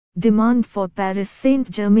Demand for Paris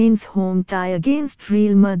Saint-Germain's home tie against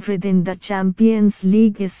Real Madrid in the Champions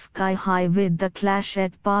League is sky high, with the clash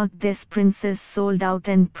at Parc des Princes sold out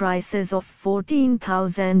and prices of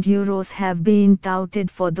 €14,000 have been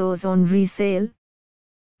touted for those on resale.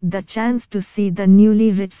 The chance to see the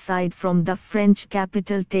newly rich side from the French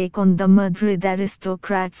capital take on the Madrid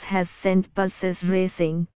aristocrats has sent pulses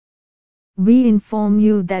racing. We inform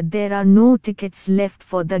you that there are no tickets left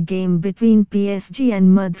for the game between PSG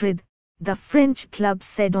and Madrid, the French club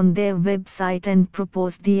said on their website, and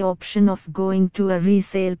proposed the option of going to a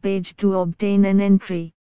resale page to obtain an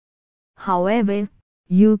entry. However,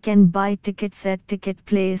 you can buy tickets at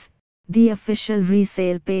Ticketplace, the official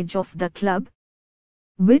resale page of the club.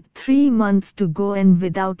 With 3 months to go and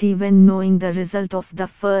without even knowing the result of the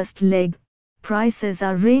first leg, prices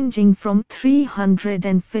are ranging from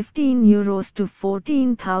 €315 to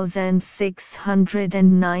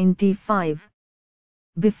 €14,695.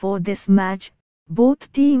 Before this match, both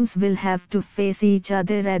teams will have to face each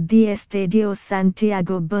other at the Estadio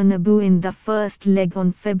Santiago Bernabéu in the first leg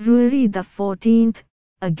on February the 14th,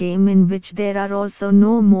 a game in which there are also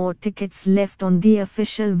no more tickets left on the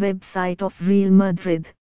official website of Real Madrid.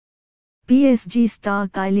 PSG star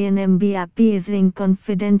Kylian Mbappé is in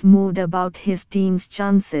confident mood about his team's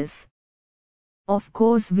chances. "Of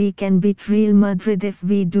course we can beat Real Madrid if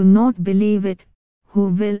we do not believe it,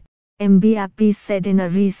 who will?" Mbappé said in a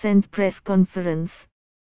recent press conference.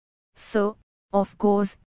 "So, of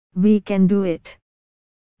course, we can do it.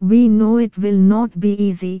 We know it will not be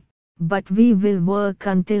easy, but we will work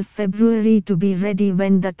until February to be ready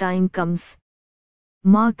when the time comes."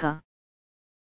 Marca.